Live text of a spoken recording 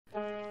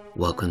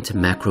Welcome to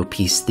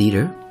Macropiece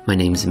Theater. My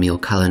name is Emil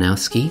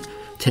Kalinowski.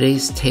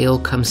 Today's tale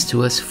comes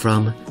to us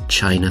from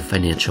China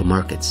Financial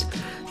Markets,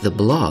 the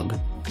blog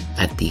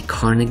at the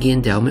Carnegie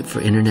Endowment for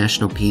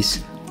International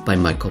Peace by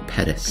Michael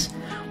Pettis.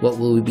 What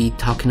will we be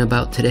talking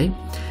about today?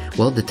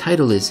 Well, the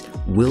title is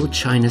Will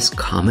China's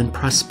Common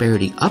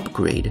Prosperity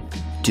Upgrade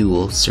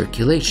Dual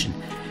Circulation?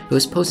 It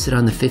was posted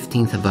on the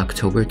 15th of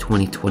October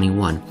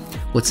 2021.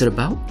 What's it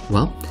about?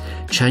 Well,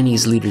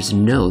 Chinese leaders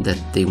know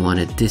that they want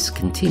to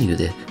discontinue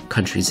the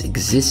country's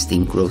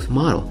existing growth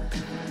model,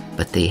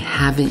 but they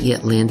haven't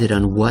yet landed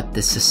on what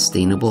the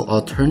sustainable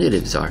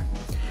alternatives are.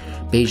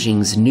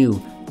 Beijing's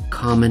new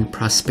common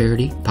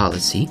prosperity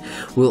policy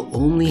will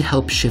only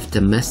help shift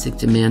domestic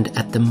demand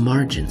at the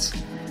margins,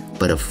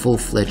 but a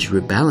full-fledged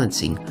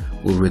rebalancing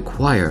will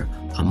require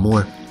a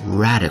more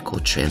radical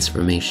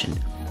transformation.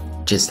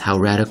 Just how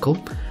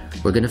radical?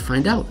 We're going to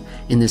find out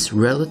in this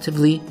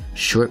relatively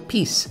short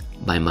piece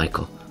by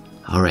Michael.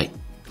 All right,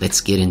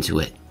 let's get into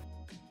it.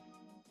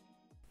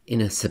 In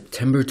a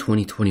September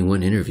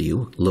 2021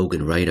 interview,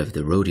 Logan Wright of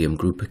the Rhodium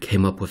Group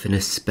came up with an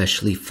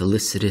especially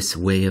felicitous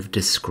way of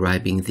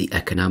describing the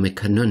economic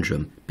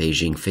conundrum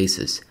Beijing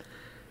faces.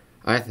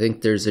 I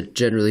think there's a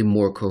generally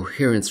more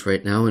coherence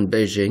right now in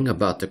Beijing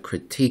about the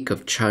critique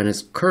of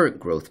China's current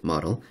growth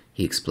model,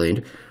 he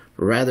explained,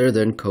 rather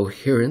than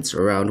coherence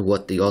around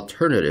what the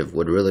alternative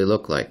would really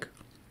look like.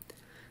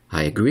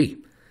 I agree.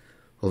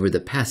 Over the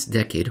past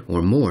decade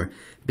or more,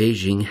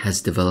 Beijing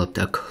has developed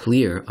a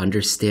clear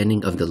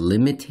understanding of the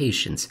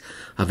limitations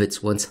of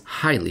its once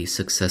highly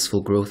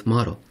successful growth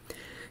model.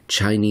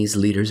 Chinese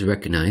leaders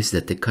recognize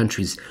that the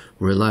country's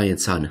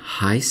reliance on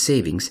high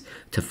savings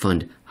to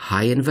fund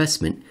high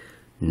investment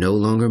no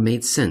longer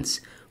made sense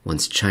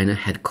once China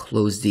had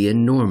closed the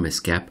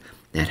enormous gap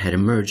that had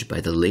emerged by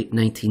the late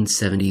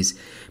 1970s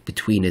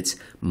between its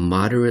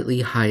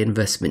moderately high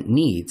investment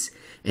needs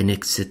and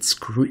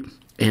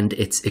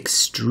its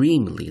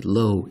extremely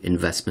low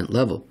investment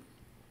level.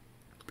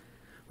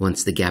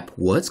 Once the gap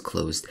was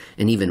closed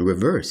and even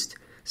reversed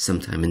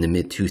sometime in the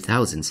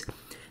mid-2000s,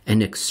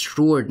 an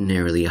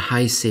extraordinarily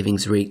high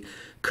savings rate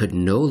could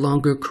no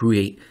longer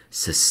create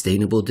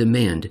sustainable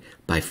demand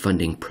by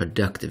funding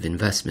productive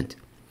investment.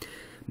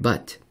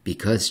 But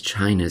because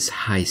China's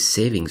high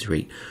savings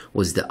rate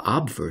was the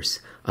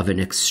obverse of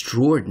an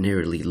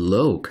extraordinarily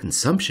low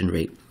consumption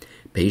rate,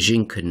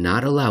 Beijing could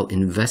not allow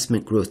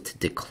investment growth to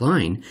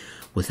decline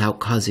without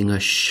causing a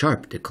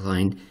sharp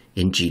decline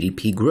in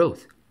GDP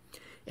growth.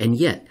 And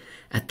yet,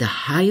 at the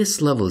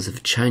highest levels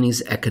of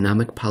Chinese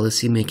economic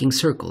policy-making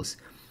circles,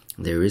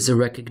 there is a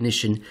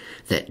recognition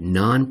that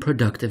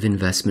non-productive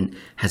investment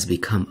has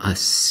become a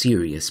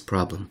serious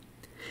problem.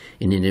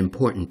 In an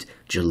important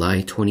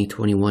July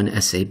 2021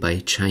 essay by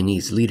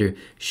Chinese leader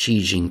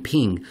Xi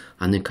Jinping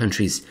on the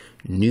country's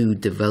new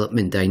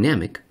development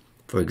dynamic,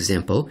 for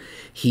example,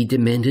 he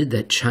demanded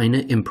that China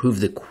improve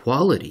the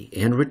quality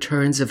and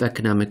returns of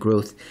economic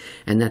growth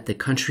and that the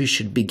country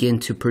should begin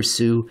to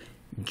pursue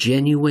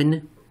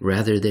genuine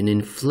rather than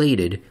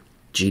inflated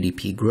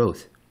GDP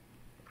growth.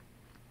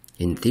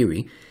 In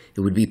theory, it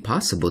would be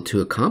possible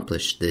to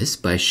accomplish this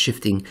by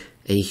shifting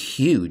a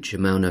huge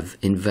amount of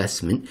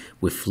investment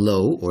with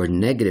low or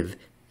negative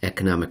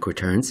economic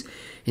returns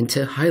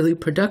into highly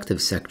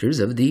productive sectors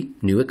of the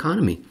new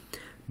economy.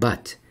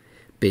 But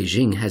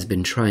Beijing has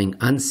been trying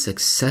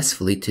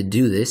unsuccessfully to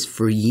do this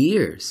for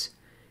years,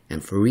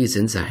 and for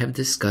reasons I have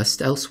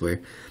discussed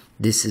elsewhere,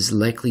 this is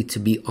likely to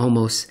be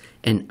almost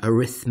an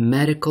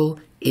arithmetical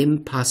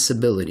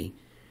impossibility.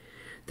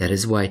 That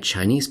is why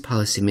Chinese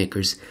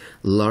policymakers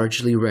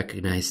largely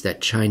recognize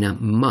that China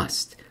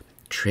must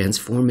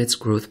transform its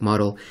growth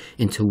model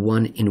into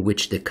one in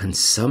which the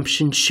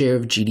consumption share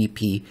of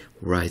GDP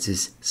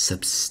rises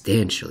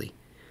substantially.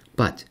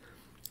 But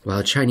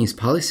while Chinese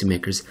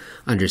policymakers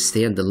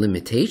understand the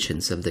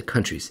limitations of the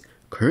country's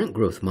current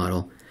growth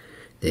model,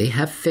 they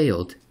have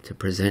failed to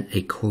present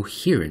a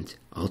coherent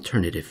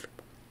alternative.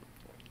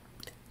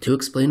 To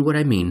explain what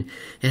I mean,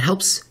 it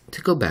helps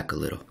to go back a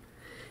little.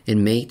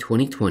 In May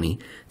 2020,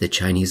 the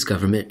Chinese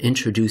government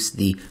introduced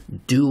the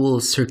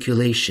dual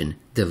circulation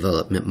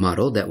development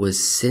model that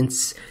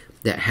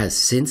has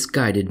since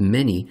guided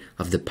many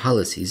of the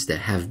policies that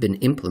have been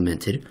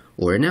implemented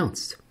or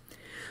announced.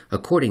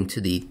 According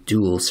to the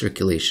dual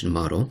circulation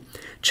model,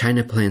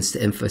 China plans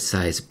to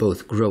emphasize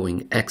both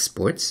growing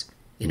exports,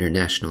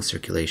 international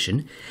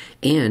circulation,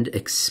 and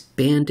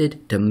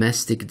expanded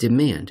domestic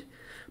demand,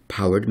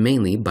 powered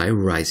mainly by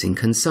rising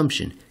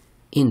consumption,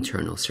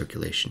 internal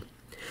circulation,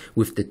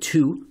 with the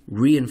two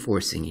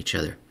reinforcing each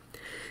other.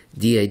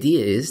 The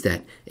idea is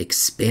that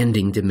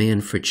expanding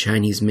demand for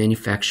Chinese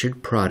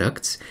manufactured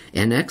products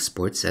and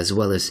exports, as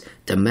well as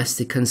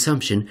domestic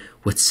consumption,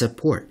 would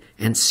support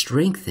and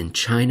strengthen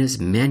China's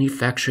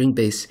manufacturing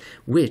base,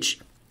 which,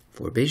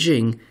 for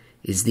Beijing,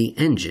 is the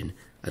engine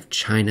of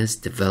China's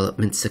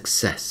development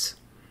success.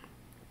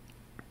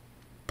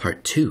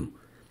 Part 2.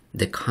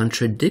 The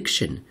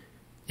contradiction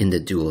in the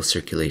dual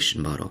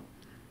circulation model.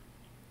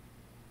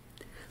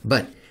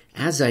 But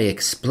As I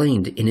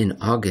explained in an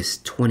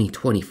August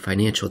 2020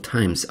 Financial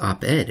Times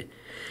op-ed,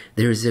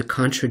 there is a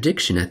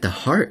contradiction at the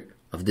heart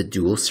of the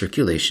dual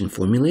circulation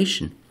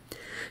formulation.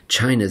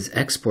 China's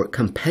export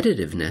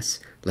competitiveness,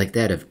 like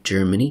that of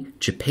Germany,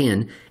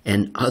 Japan,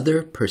 and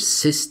other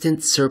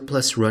persistent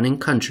surplus running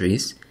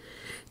countries,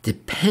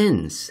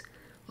 depends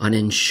on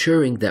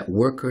ensuring that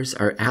workers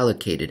are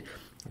allocated,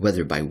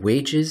 whether by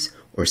wages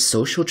or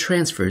social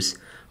transfers,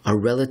 a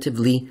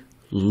relatively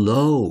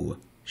low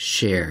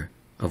share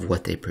of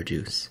what they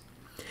produce.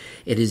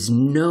 It is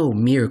no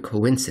mere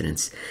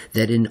coincidence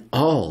that in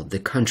all the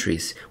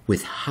countries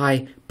with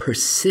high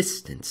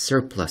persistent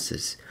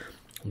surpluses,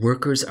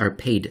 workers are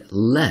paid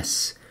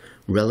less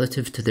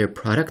relative to their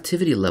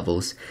productivity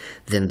levels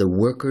than the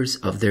workers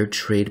of their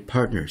trade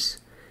partners.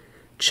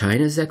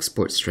 China's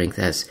export strength,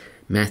 as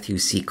Matthew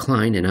C.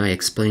 Klein and I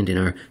explained in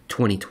our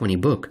 2020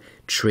 book,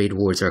 Trade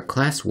Wars Are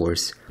Class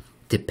Wars,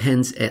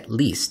 depends at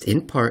least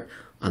in part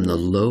on the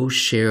low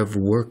share of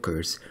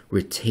workers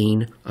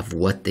retain of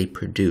what they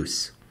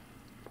produce.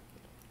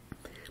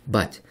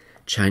 But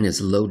China's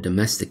low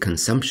domestic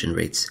consumption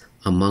rates,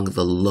 among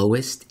the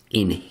lowest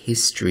in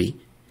history,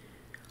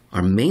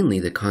 are mainly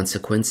the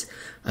consequence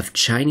of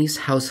Chinese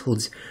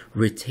households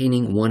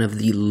retaining one of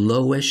the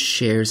lowest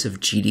shares of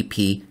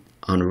GDP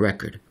on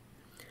record.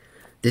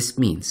 This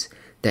means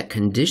that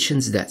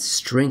conditions that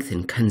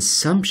strengthen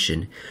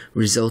consumption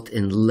result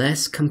in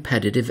less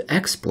competitive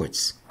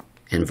exports,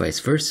 and vice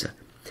versa.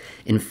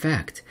 In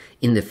fact,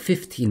 in the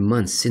 15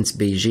 months since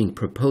Beijing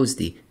proposed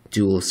the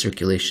dual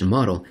circulation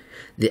model,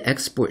 the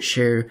export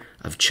share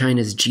of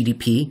China's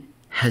GDP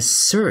has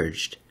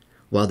surged,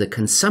 while the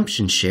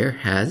consumption share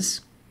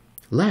has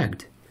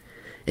lagged.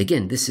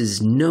 Again, this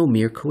is no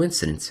mere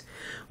coincidence.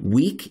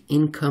 Weak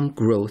income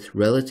growth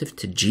relative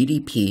to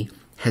GDP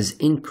has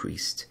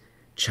increased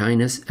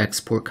China's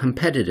export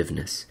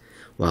competitiveness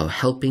while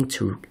helping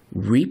to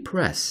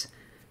repress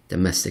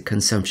domestic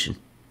consumption.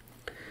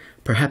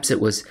 Perhaps it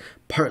was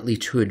partly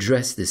to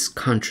address this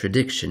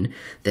contradiction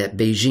that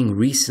Beijing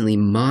recently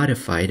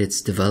modified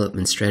its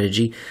development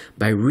strategy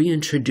by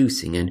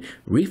reintroducing and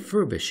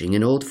refurbishing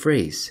an old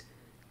phrase,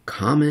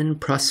 common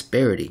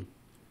prosperity.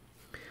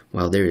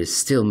 While there is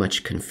still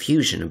much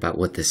confusion about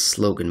what this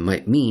slogan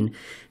might mean,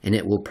 and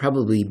it will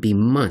probably be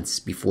months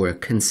before a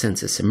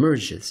consensus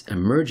emerges,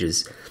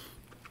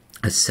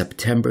 a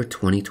September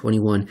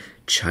 2021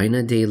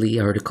 China Daily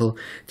article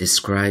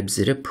describes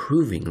it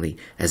approvingly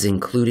as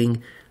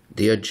including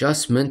the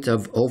adjustment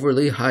of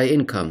overly high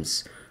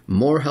incomes,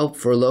 more help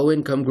for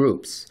low-income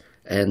groups,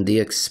 and the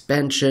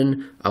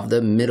expansion of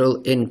the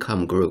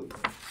middle-income group.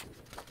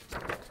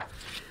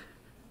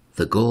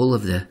 The goal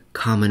of the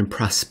Common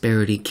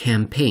Prosperity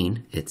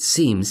Campaign, it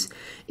seems,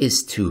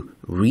 is to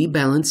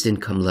rebalance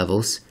income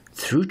levels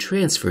through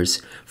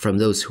transfers from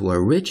those who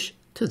are rich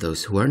to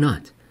those who are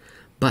not.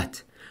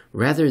 But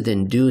rather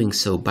than doing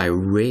so by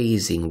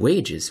raising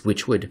wages,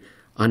 which would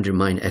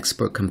undermine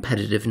export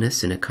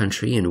competitiveness in a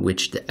country in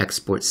which the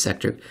export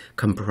sector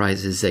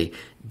comprises a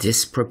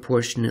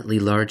disproportionately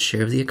large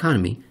share of the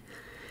economy,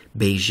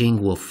 Beijing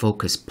will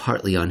focus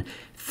partly on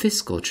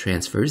fiscal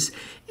transfers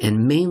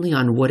and mainly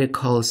on what it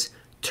calls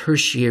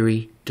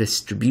tertiary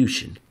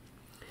distribution.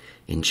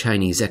 In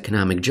Chinese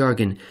economic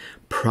jargon,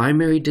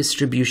 primary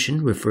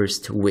distribution refers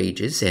to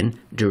wages and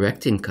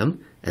direct income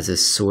as a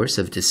source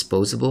of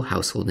disposable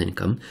household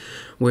income,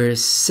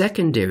 whereas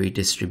secondary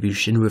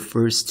distribution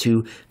refers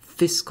to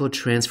fiscal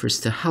transfers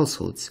to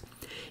households,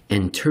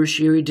 and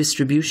tertiary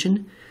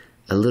distribution,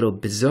 a little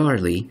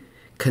bizarrely,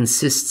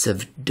 consists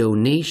of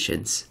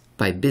donations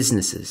by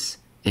businesses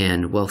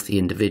and wealthy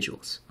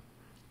individuals.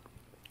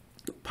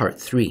 Part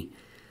 3.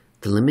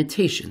 The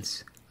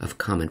limitations of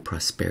common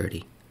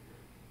prosperity.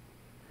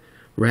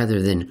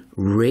 Rather than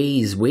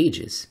raise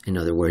wages, in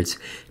other words,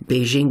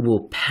 Beijing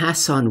will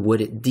pass on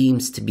what it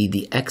deems to be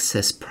the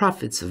excess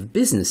profits of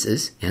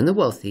businesses and the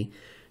wealthy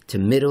to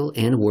middle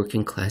and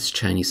working class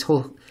Chinese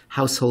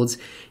households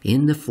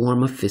in the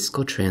form of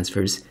fiscal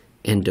transfers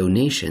and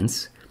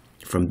donations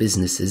from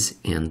businesses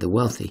and the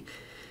wealthy.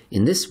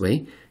 In this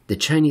way, the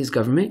Chinese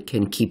government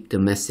can keep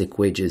domestic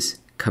wages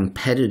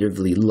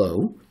competitively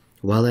low,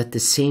 while at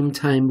the same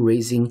time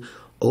raising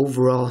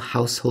overall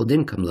household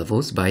income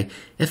levels by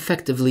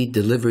effectively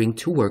delivering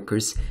to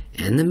workers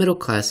and the middle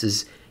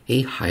classes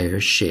a higher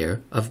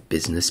share of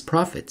business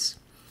profits.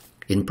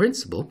 In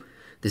principle,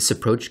 this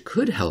approach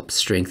could help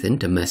strengthen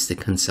domestic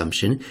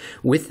consumption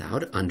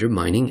without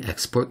undermining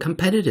export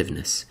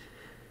competitiveness.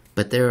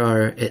 But there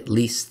are at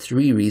least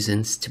 3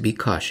 reasons to be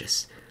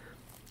cautious.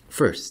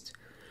 First,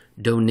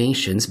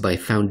 donations by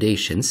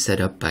foundations set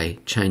up by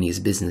Chinese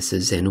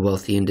businesses and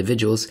wealthy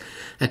individuals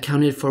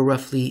accounted for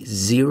roughly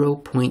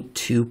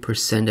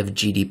 0.2% of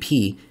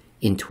GDP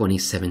in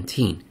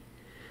 2017.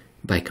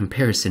 By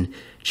comparison,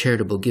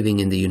 charitable giving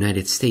in the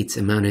United States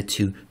amounted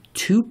to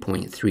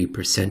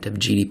 2.3% of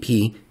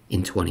GDP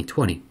in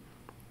 2020.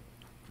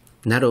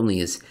 Not only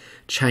is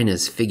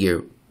China's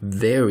figure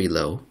very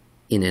low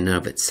in and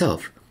of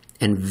itself,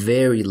 and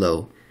very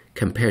low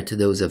compared to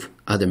those of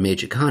other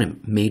major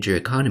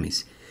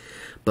economies,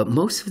 But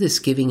most of this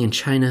giving in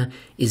China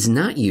is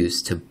not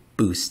used to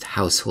boost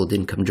household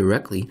income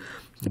directly,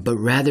 but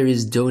rather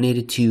is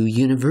donated to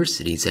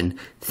universities and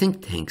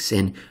think tanks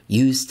and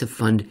used to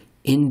fund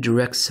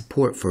indirect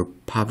support for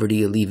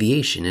poverty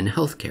alleviation and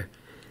healthcare.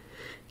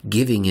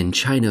 Giving in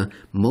China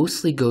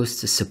mostly goes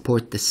to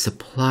support the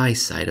supply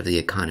side of the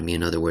economy,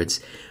 in other words,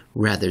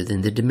 rather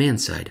than the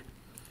demand side.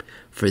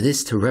 For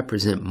this to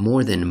represent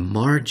more than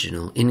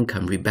marginal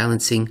income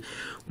rebalancing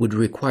would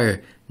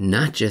require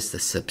not just a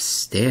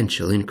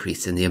substantial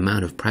increase in the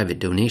amount of private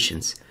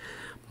donations,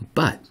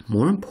 but,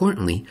 more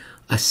importantly,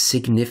 a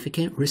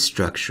significant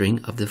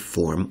restructuring of the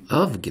form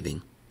of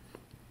giving.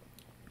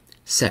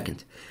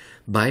 Second,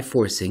 by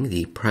forcing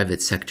the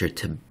private sector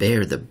to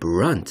bear the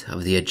brunt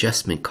of the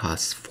adjustment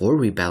costs for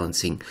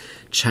rebalancing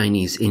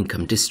Chinese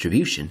income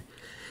distribution,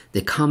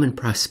 the Common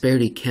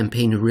Prosperity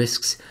Campaign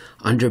risks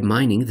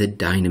undermining the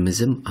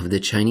dynamism of the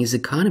Chinese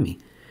economy.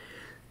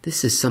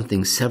 This is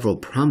something several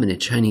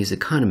prominent Chinese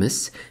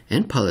economists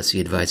and policy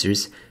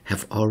advisors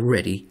have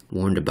already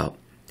warned about.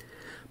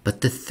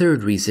 But the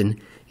third reason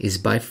is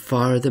by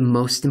far the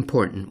most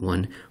important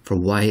one for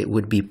why it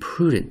would be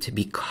prudent to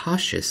be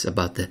cautious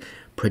about the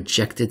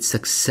projected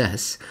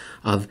success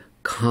of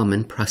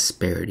common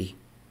prosperity.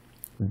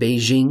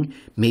 Beijing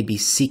may be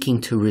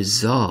seeking to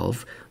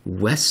resolve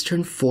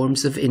Western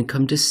forms of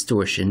income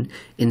distortion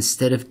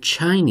instead of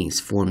Chinese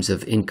forms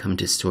of income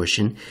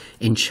distortion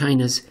in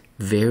China's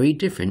very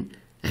different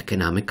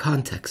economic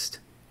context.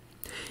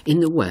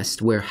 In the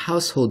West, where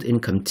household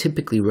income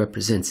typically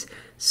represents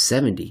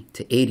 70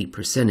 to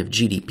 80% of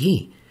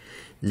GDP,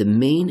 the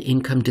main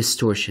income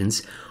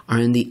distortions are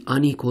in the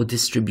unequal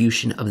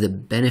distribution of the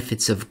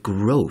benefits of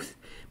growth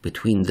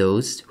between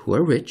those who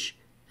are rich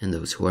and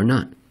those who are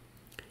not.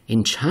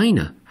 In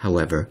China,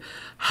 however,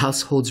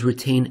 households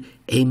retain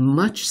a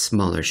much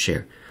smaller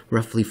share,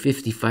 roughly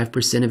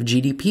 55% of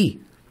GDP.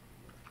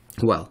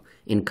 While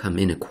income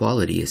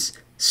inequality is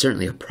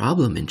certainly a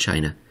problem in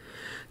China,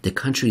 the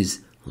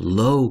country's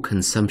low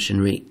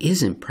consumption rate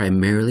isn't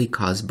primarily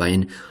caused by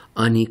an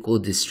unequal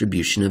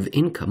distribution of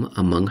income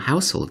among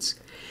households.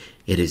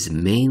 It is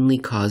mainly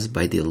caused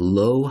by the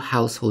low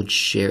household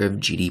share of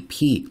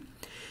GDP,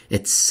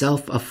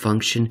 itself a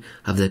function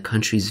of the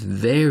country's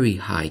very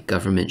high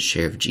government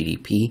share of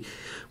GDP,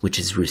 which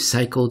is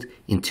recycled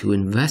into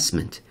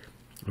investment,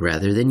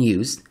 rather than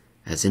used,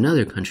 as in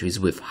other countries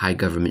with high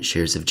government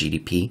shares of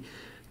GDP,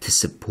 to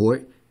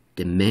support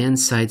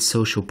demand-side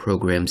social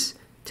programs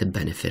to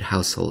benefit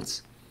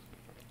households.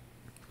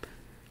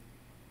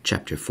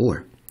 Chapter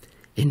 4.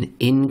 An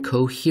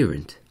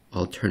incoherent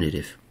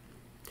alternative.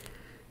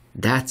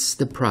 That's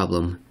the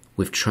problem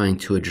with trying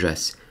to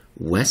address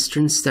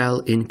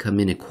Western-style income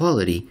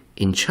inequality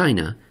in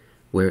China,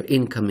 where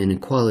income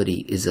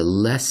inequality is a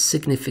less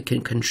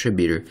significant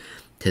contributor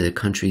to the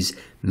country's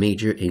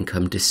major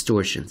income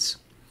distortions.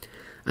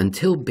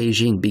 Until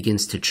Beijing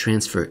begins to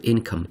transfer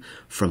income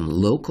from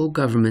local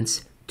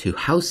governments to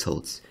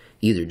households,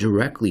 either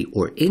directly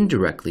or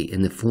indirectly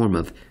in the form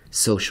of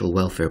social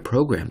welfare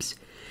programs,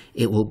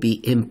 it will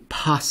be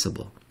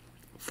impossible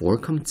for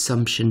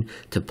consumption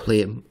to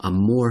play a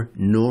more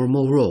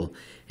normal role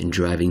in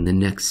driving the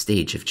next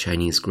stage of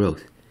Chinese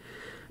growth.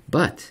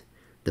 But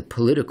the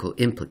political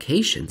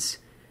implications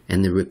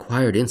and the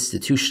required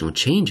institutional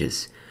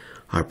changes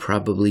are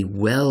probably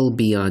well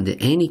beyond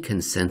any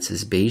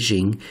consensus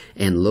Beijing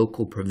and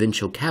local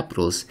provincial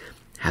capitals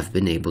have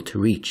been able to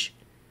reach.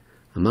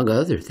 Among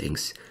other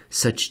things,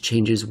 such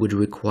changes would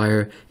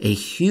require a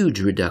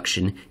huge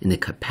reduction in the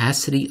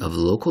capacity of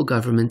local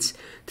governments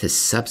to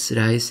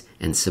subsidize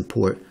and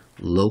support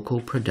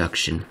local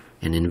production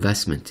and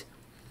investment.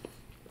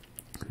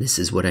 This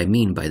is what I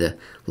mean by the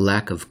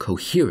lack of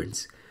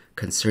coherence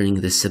concerning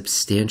the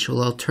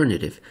substantial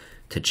alternative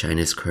to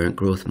China's current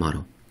growth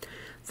model.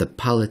 The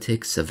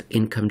politics of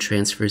income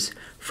transfers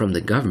from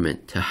the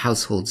government to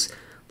households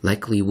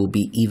likely will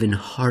be even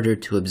harder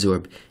to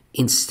absorb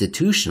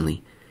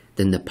institutionally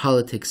than the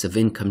politics of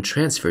income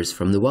transfers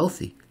from the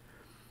wealthy.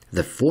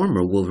 The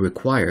former will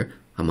require,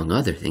 among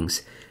other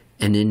things,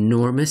 an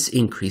enormous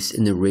increase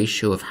in the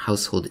ratio of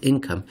household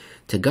income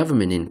to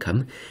government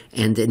income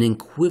and an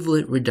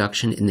equivalent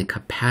reduction in the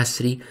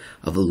capacity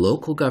of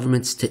local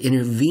governments to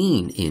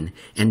intervene in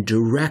and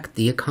direct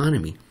the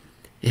economy.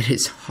 It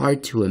is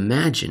hard to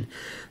imagine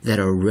that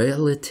a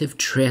relative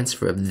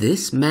transfer of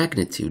this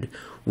magnitude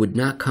would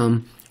not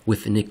come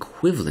with an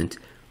equivalent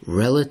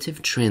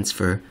relative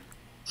transfer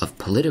of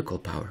political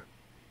power.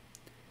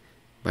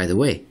 By the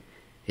way,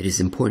 it is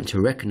important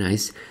to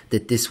recognize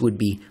that this would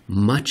be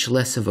much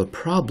less of a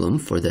problem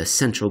for the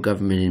central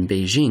government in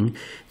Beijing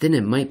than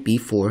it might be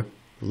for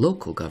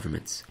local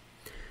governments.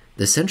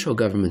 The central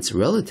government's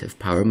relative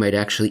power might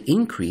actually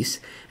increase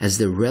as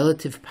the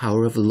relative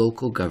power of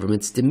local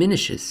governments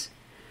diminishes.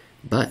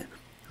 But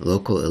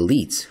local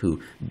elites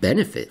who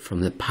benefit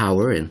from the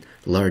power and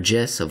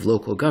largesse of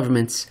local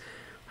governments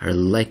are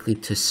likely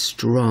to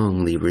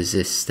strongly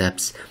resist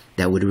steps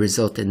that would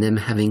result in them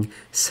having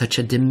such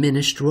a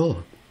diminished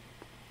role.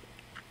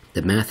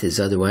 The math is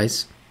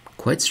otherwise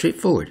quite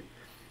straightforward.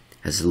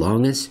 As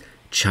long as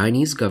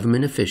Chinese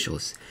government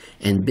officials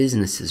and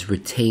businesses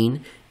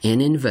retain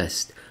and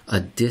invest a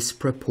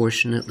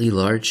disproportionately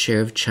large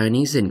share of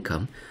Chinese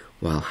income,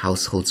 while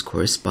households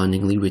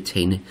correspondingly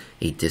retain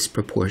a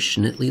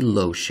disproportionately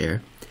low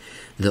share,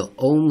 the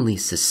only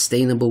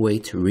sustainable way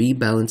to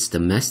rebalance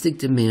domestic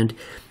demand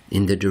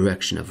in the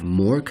direction of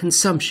more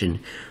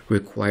consumption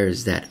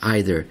requires that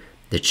either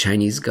the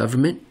Chinese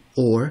government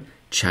or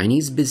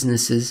Chinese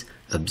businesses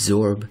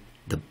absorb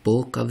the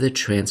bulk of the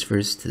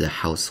transfers to the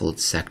household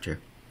sector.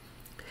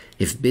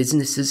 If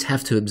businesses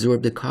have to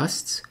absorb the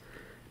costs,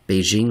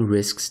 Beijing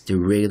risks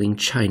derailing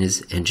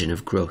China's engine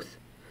of growth.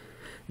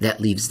 That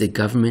leaves the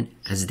government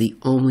as the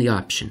only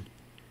option.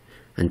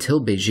 Until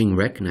Beijing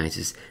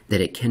recognizes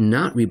that it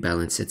cannot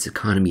rebalance its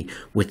economy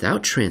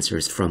without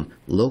transfers from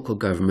local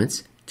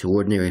governments to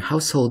ordinary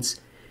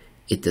households,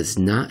 it does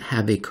not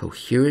have a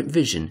coherent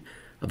vision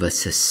of a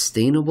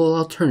sustainable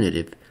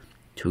alternative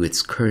to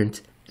its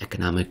current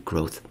economic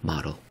growth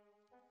model.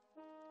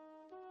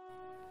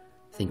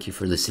 Thank you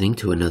for listening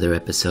to another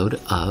episode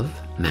of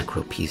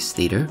Macropiece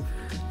Theater.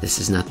 This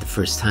is not the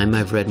first time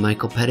I've read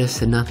Michael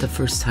Pettis, and not the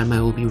first time I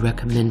will be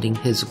recommending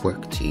his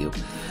work to you.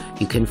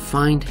 You can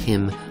find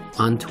him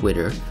on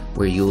Twitter,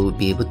 where you will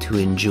be able to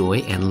enjoy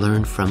and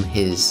learn from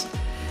his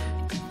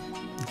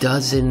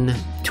dozen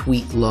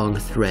tweet-long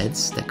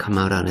threads that come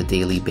out on a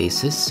daily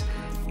basis,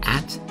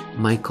 at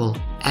Michael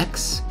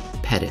X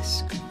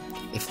Pettis.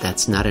 If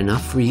that's not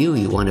enough for you,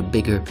 you want a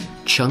bigger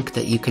chunk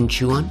that you can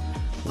chew on,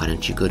 why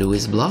don't you go to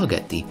his blog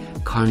at the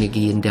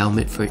Carnegie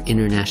Endowment for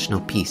International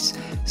Peace.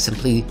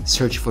 Simply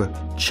search for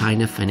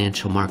China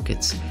Financial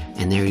Markets,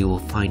 and there you will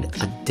find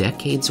a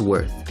decade's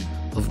worth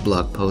of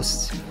blog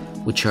posts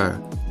which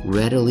are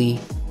readily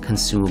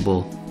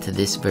consumable to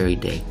this very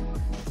day.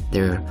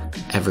 They're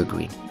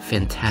evergreen,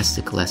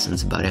 fantastic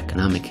lessons about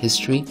economic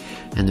history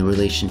and the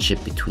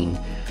relationship between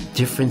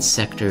different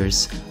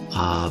sectors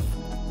of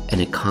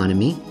an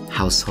economy,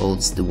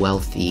 households, the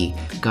wealthy,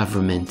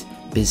 government,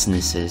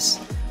 businesses,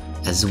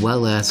 as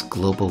well as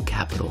global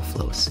capital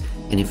flows.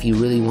 And if you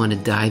really want to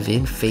dive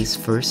in face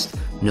first,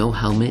 no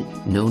helmet,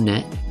 no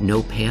net,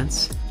 no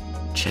pants,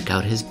 check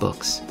out his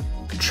books.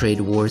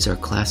 Trade Wars Are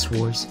Class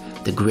Wars,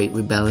 The Great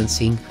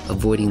Rebalancing,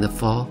 Avoiding the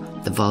Fall,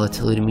 The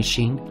Volatility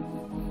Machine.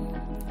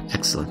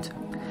 Excellent.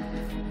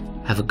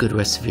 Have a good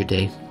rest of your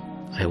day.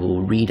 I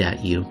will read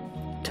at you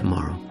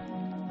tomorrow.